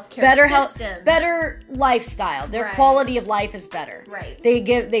healthcare systems. Better lifestyle. Their quality of life is better. Right.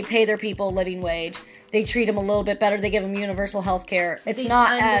 They pay their people a living wage. They treat them a little bit better. They give them universal health care. It's These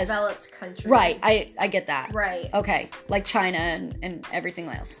not undeveloped countries. Right. I get that. Right. Okay. Like China and everything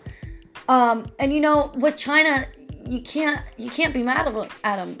else. And you know, with China, you can't be mad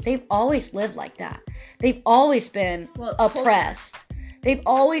at them. They've always lived like that. They've always been oppressed. They've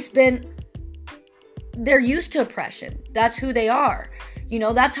always been... They're used to oppression. That's who they are. You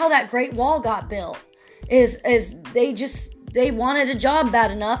know, that's how that Great Wall got built. Is they wanted a job bad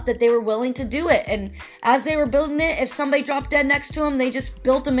enough that they were willing to do it. And as they were building it, if somebody dropped dead next to them, they just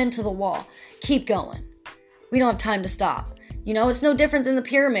built them into the wall. Keep going. We don't have time to stop. You know, it's no different than the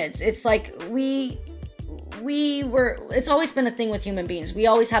pyramids. It's like it's always been a thing with human beings. We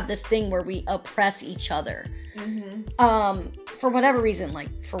always have this thing where we oppress each other. Mm-hmm. For whatever reason,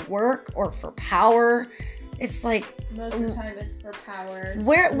 like for work or for power. It's like most of the time it's for power.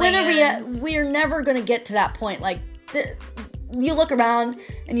 When are we at? We're never going to get to that point. Like, you look around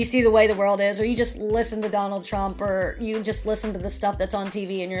and you see the way the world is, or you just listen to Donald Trump, or you just listen to the stuff that's on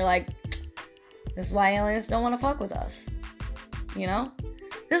TV, and you're like, this is why aliens don't want to fuck with us. You know?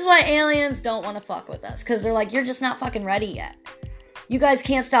 This is why aliens don't want to fuck with us. Because they're like, you're just not fucking ready yet. You guys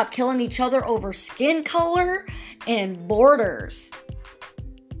can't stop killing each other over skin color and borders.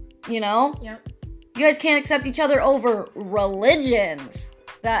 You know? Yep. You guys can't accept each other over religions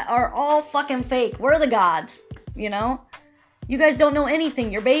that are all fucking fake. We're the gods, you know? You guys don't know anything.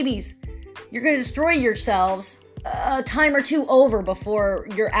 You're babies. You're going to destroy yourselves a time or two over before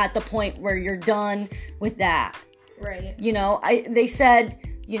you're at the point where you're done with that. Right. You know, they said,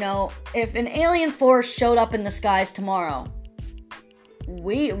 you know, if an alien force showed up in the skies tomorrow,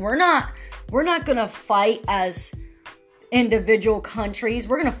 we're not going to fight as individual countries.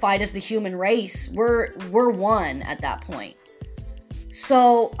 We're going to fight as the human race. We're one at that point.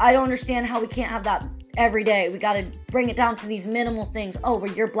 So I don't understand how we can't have that every day. We got to bring it down to these minimal things. Oh,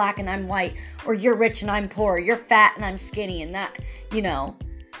 well, you're black and I'm white, or you're rich and I'm poor, you're fat and I'm skinny, and that, you know,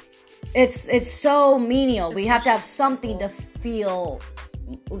 it's so menial. We have to have something to feel,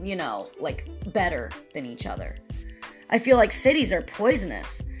 you know, like better than each other. I feel like cities are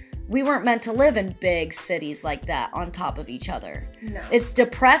poisonous. We weren't meant to live in big cities like that on top of each other. No. It's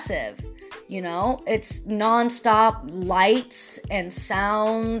depressive, you know? It's nonstop lights and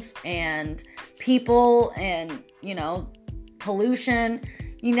sounds and people and, you know, pollution.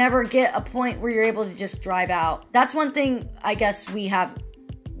 You never get a point where you're able to just drive out. That's one thing I guess we have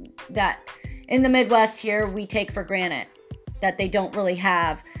that in the Midwest here we take for granted that they don't really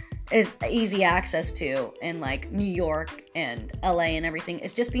have is easy access to in like New York and LA and everything.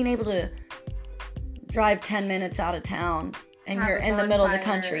 It's just being able to drive 10 minutes out of town and you're in the middle of the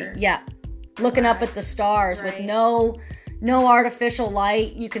country. Yeah. Looking up at the stars with no artificial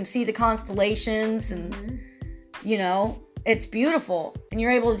light. You can see the constellations and you know, it's beautiful. And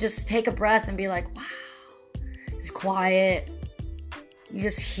you're able to just take a breath and be like, wow, it's quiet. You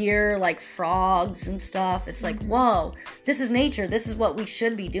just hear like frogs and stuff. It's like, whoa, this is nature. This is what we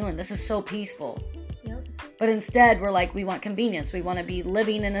should be doing. This is so peaceful. Yep. But instead, we're like, we want convenience. We want to be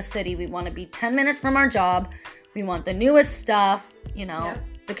living in a city. We want to be 10 minutes from our job. We want the newest stuff, you know,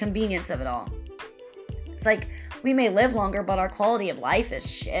 the convenience of it all. It's like, we may live longer, but our quality of life is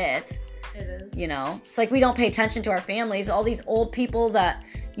shit. It is. You know, it's like we don't pay attention to our families. All these old people that,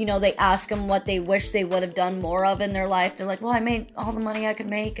 you know, they ask them what they wish they would have done more of in their life. They're like, well, I made all the money I could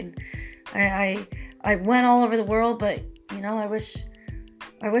make, and I went all over the world, but, you know, I wish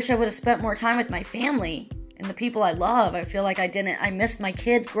I would have spent more time with my family and the people I love. I feel like I didn't. I missed my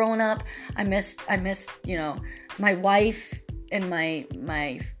kids growing up. I missed, you know, my wife and my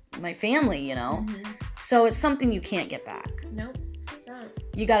family, you know. So it's something you can't get back. Nope, it's not.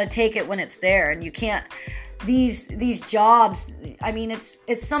 You got to take it when it's there, and you can't. These jobs, I mean, it's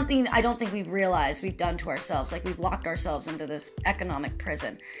something I don't think we've realized we've done to ourselves. Like, we've locked ourselves into this economic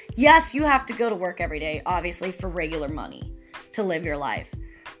prison. Yes, you have to go to work every day, obviously, for regular money to live your life.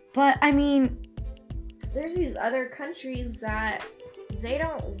 But, I mean, there's these other countries that they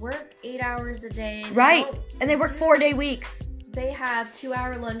don't work 8 hours a day. Right. And they work 4-day weeks. They have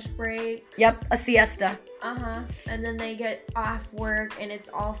 2-hour lunch breaks. Yep, a siesta. And then they get off work and it's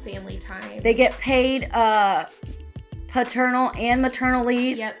all family time. They get paid paternal and maternal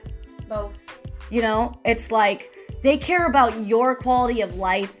leave. Yep, both. You know, it's like they care about your quality of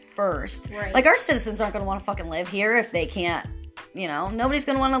life first. Right. Like, our citizens aren't going to want to fucking live here if they can't, you know, nobody's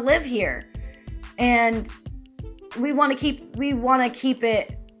going to want to live here. And we want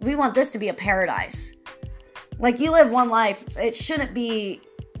this to be a paradise. Like, you live one life. It shouldn't be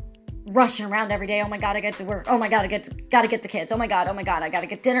rushing around every day. Oh my God, I get to work. Oh my God, gotta get the kids. Oh my God, I gotta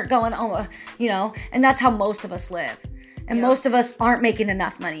get dinner going. Oh, you know, and that's how most of us live. And most of us aren't making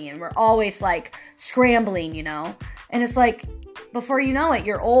enough money, and we're always like scrambling, you know. And it's like, before you know it,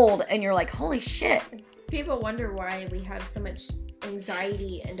 you're old, and you're like, holy shit. People wonder why we have so much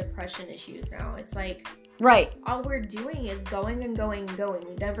anxiety and depression issues now. It's like, right, all we're doing is going and going and going.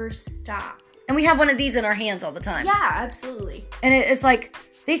 We never stop. And we have one of these in our hands all the time. Yeah, absolutely. And it's like,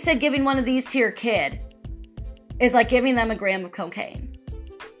 they said giving one of these to your kid is like giving them a gram of cocaine.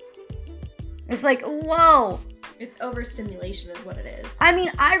 It's like, whoa. It's overstimulation is what it is. I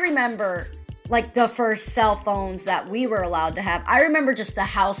mean, I remember like the first cell phones that we were allowed to have. I remember just the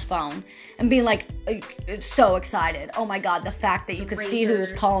house phone and being like so excited. Oh my God, the fact that you could see who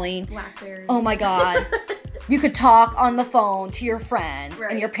was calling. Blackberry. Oh my God. You could talk on the phone to your friends,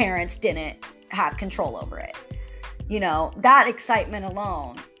 right. And your parents didn't have control over it. You know, that excitement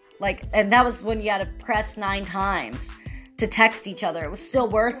alone. Like, and that was when you had to press 9 times to text each other. It was still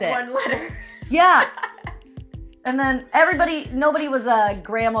worth it. One letter. Yeah. And then nobody was a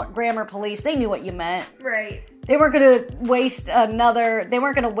grammar police. They knew what you meant. Right. They weren't going to waste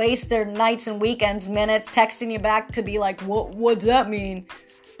their nights and weekends, minutes texting you back to be like, what's that mean?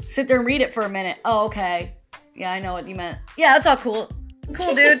 Sit there and read it for a minute. Oh, okay. Yeah, I know what you meant. Yeah, that's all cool.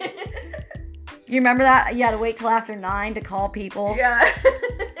 Cool, dude. You remember that? You had to wait till after 9 to call people. Yeah.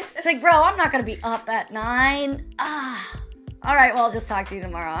 It's like, bro, I'm not going to be up at 9. All right, well, I'll just talk to you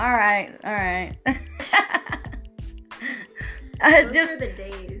tomorrow. All right. Those are the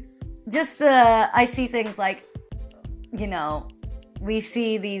days. I see things like, you know, we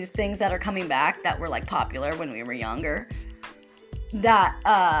see these things that are coming back that were like popular when we were younger.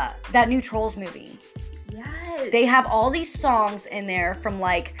 That new Trolls movie. Yes. They have all these songs in there from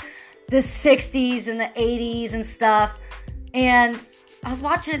like the 60s and the 80s and stuff. And I was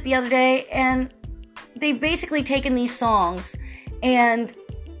watching it the other day, and they've basically taken these songs and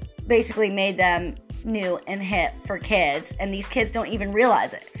basically made them new and hip for kids, and these kids don't even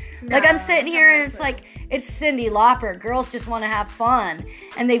realize it. No, like, I'm sitting here and it's like, it's Cyndi Lauper, Girls Just Want to Have Fun,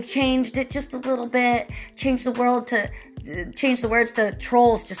 and they've changed it just a little bit, changed the words to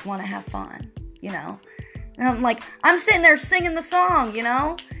Trolls Just Want to Have Fun, you know? And I'm like, I'm sitting there singing the song, you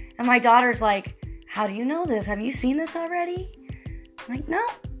know? And my daughter's like, how do you know this? Have you seen this already? I'm like, no.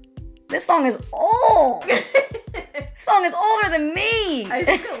 This song is old. This song is older than me. I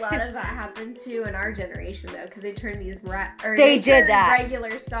think a lot of that happened too in our generation though, because they turned these they did that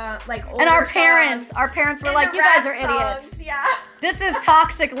regular songs, like older and our parents were like, you guys are songs, idiots. Yeah. This is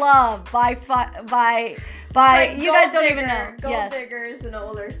Toxic Love by you guys don't even know. Gold Digger's an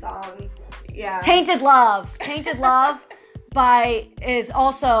older song. Yeah. Tainted Love is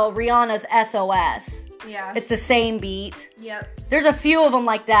also Rihanna's SOS. Yeah. It's the same beat. Yep. There's a few of them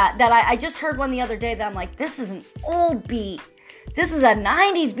like that I just heard one the other day that I'm like, this is an old beat. This is a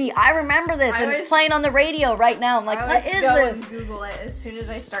 90s beat. I remember this, and it's playing on the radio right now. I'm like, what is this? And Google it as soon as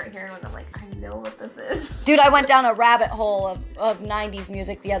I start hearing one. I'm like, I know what this is. Dude, I went down a rabbit hole of 90s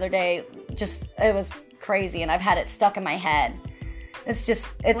music the other day. It was crazy, and I've had it stuck in my head. It's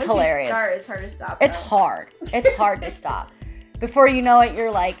Once hilarious. You start, it's hard to stop. It's hard. It's hard to stop. Before you know it,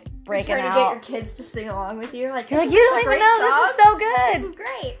 you're like breaking out. You're trying to get your kids to sing along with you. Like, you're like, you don't even know. This is so good. This is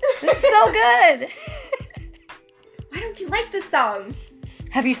great. This is so good. Why don't you like this song?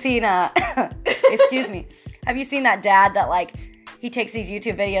 Have you seen excuse me. Have you seen that dad that, like, he takes these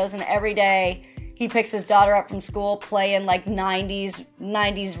YouTube videos and every day he picks his daughter up from school playing like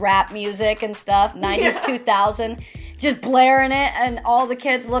 90s rap music and stuff, 90s 2000, just blaring it, and all the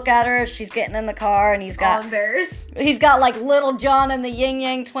kids look at her as she's getting in the car, and he's got all embarrassed. He's got like Little John and the Yin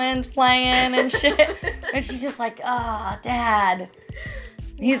Yang Twins playing and shit. And she's just like, Dad.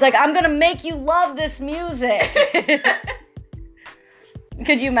 He's like, I'm gonna make you love this music.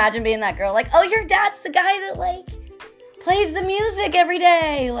 Could you imagine being that girl? Like, oh, your dad's the guy that, like, plays the music every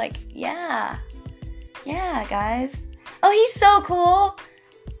day. Like, yeah, guys. Oh, he's so cool.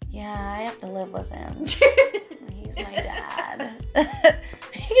 Yeah, I have to live with him. He's my dad.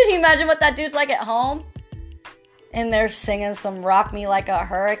 Can you imagine what that dude's like at home? And they're singing some Rock Me Like a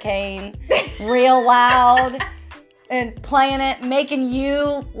Hurricane real loud. And playing it, making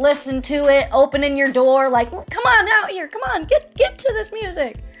you listen to it, opening your door, like, come on out here, come on, get to this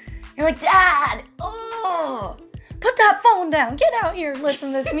music. You're like, Dad, put that phone down, get out here and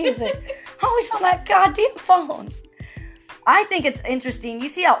listen to this music. Always on that goddamn phone. I think it's interesting. You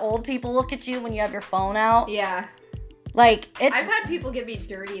see how old people look at you when you have your phone out? Yeah. Like, I've had people give me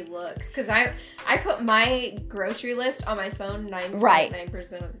dirty looks, because I put my grocery list on my phone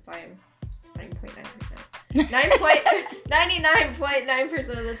 9.9% of the time. 9.9%.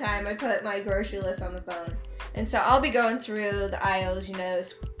 99.9% of the time I put my grocery list on the phone. And so I'll be going through the aisles, you know,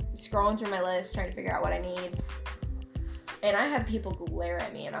 scrolling through my list, trying to figure out what I need. And I have people glare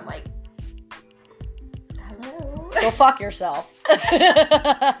at me, and I'm like, hello? Go fuck yourself.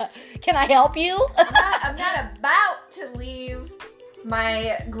 Can I help you? I'm not about to leave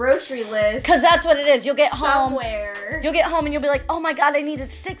my grocery list. Because that's what it is. You'll get home. Somewhere. You'll get home and you'll be like, oh my God, I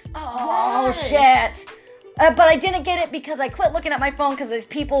needed 6. Oh, yes. shit. But I didn't get it because I quit looking at my phone because these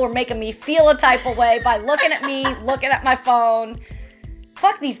people were making me feel a type of way by looking at me, looking at my phone.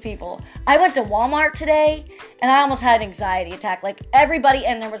 Fuck these people. I went to Walmart today and I almost had an anxiety attack. Like, everybody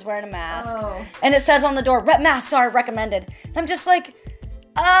in there was wearing a mask. Oh. And it says on the door, masks are recommended. And I'm just like,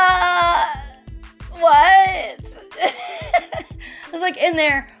 what? I was like in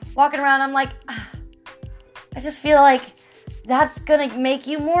there walking around. I'm like, I just feel like that's gonna make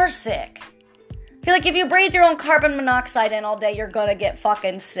you more sick. He's like, if you breathe your own carbon monoxide in all day, you're gonna get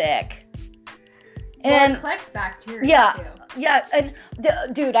fucking sick. And it collects bacteria too. Yeah, and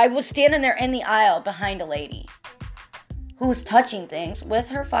dude, I was standing there in the aisle behind a lady who was touching things with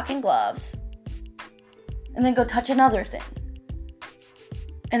her fucking gloves, and then go touch another thing,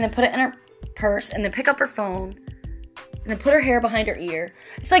 and then put it in her purse, and then pick up her phone, and then put her hair behind her ear.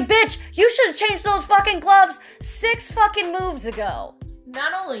 It's like, bitch, you should have changed those fucking gloves 6 fucking moves ago.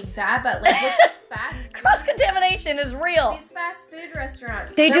 Not only that, but like with this fast food, cross-contamination is real. These fast food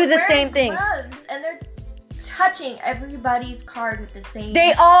restaurants, they do the same things. And they're touching everybody's card with the same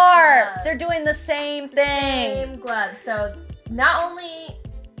They are. gloves. They're doing the same thing. Same gloves. So not only,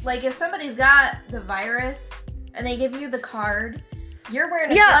 like, if somebody's got the virus and they give you the card, you're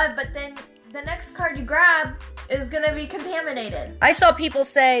wearing a glove, but then the next card you grab is going to be contaminated. I saw people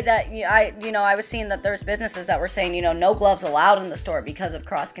say that, I was seeing that there's businesses that were saying, no gloves allowed in the store because of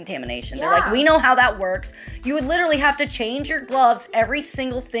cross-contamination. Yeah. They're like, we know how that works. You would literally have to change your gloves every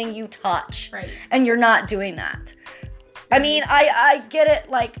single thing you touch. Right. And you're not doing that. I mean, I get it,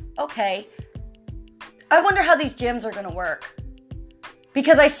 like, okay. I wonder how these gyms are going to work.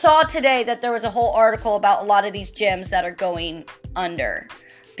 Because I saw today that there was a whole article about a lot of these gyms that are going under.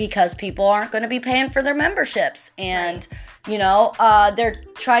 Because people aren't going to be paying for their memberships. And, they're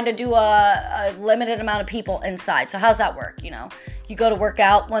trying to do a limited amount of people inside. So how's that work, You go to work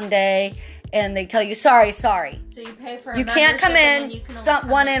out one day, and they tell you, sorry. So you pay for a you can't come in, and you can only come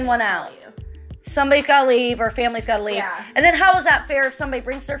one in, one out. Somebody's got to leave, or family's got to leave. Yeah. And then how is that fair if somebody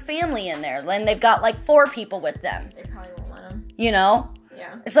brings their family in there? Then they've got, 4 people with them. They probably won't let them. Yeah.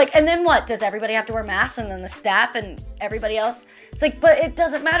 It's like, and then what? Does everybody have to wear masks, and then the staff and everybody else? It's like, but it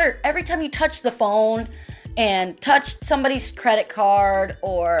doesn't matter. Every time you touch the phone and touch somebody's credit card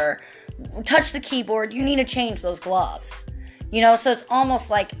or touch the keyboard, you need to change those gloves. So it's almost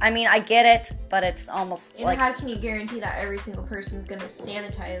like, I get it, but it's almost and how can you guarantee that every single person's going to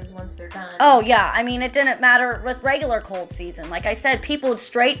sanitize once they're done? Oh, yeah. It didn't matter with regular cold season. Like I said, people would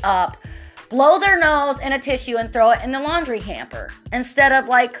straight up blow their nose in a tissue and throw it in the laundry hamper instead of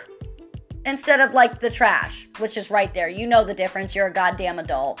the trash, which is right there. You know the difference. You're a goddamn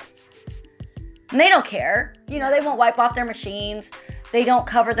adult. And they don't care. They won't wipe off their machines. They don't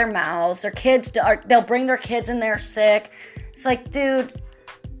cover their mouths. Their kids, they'll bring their kids in there sick. It's like, dude,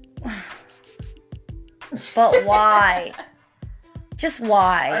 but why? Just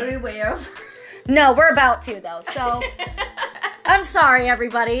why? Are we way over? No, we're about to, though. So, I'm sorry,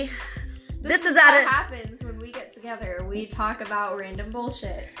 everybody. This is what happens when we get together. We talk about random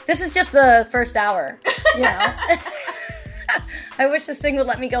bullshit. This is just the first hour, I wish this thing would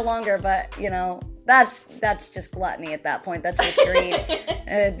let me go longer, but, that's just gluttony at that point. That's just greed.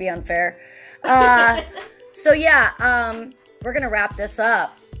 It'd be unfair. So, yeah, we're going to wrap this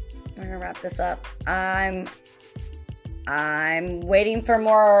up. I'm waiting for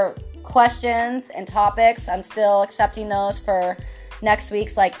more questions and topics. I'm still accepting those for next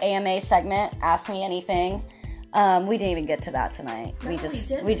week's AMA segment, Ask Me Anything. We didn't even get to that tonight. No,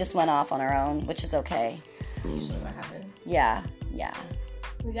 we just went off on our own, which is okay. That's usually what happens. Yeah.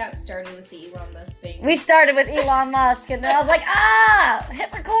 We got started with the Elon Musk thing. We started with Elon Musk, and then I was like,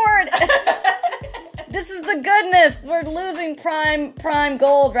 hit record. This is the goodness. We're losing prime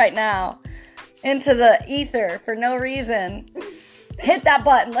gold right now into the ether for no reason. Hit that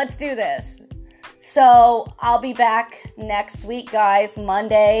button. Let's do this. So I'll be back next week, guys,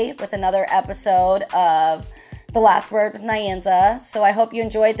 Monday, with another episode of The Last Word with Nyanza. So I hope you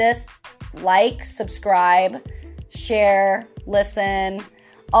enjoyed this. Like, subscribe, share, listen,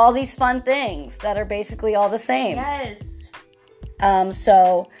 all these fun things that are basically all the same. Yes.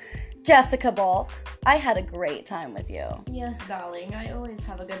 So, Jessica Bulk, I had a great time with you. Yes, darling. I always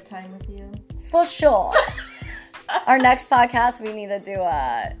have a good time with you. For sure. Our next podcast, we need to do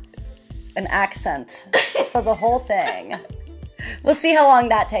an accent for the whole thing. We'll see how long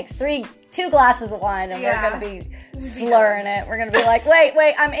that takes. 2 glasses of wine, and we're going to be slurring it. We're going to be like,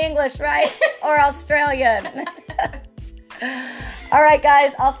 wait, I'm English, right? Or Australian. All right,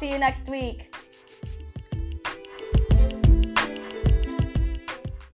 guys, I'll see you next week.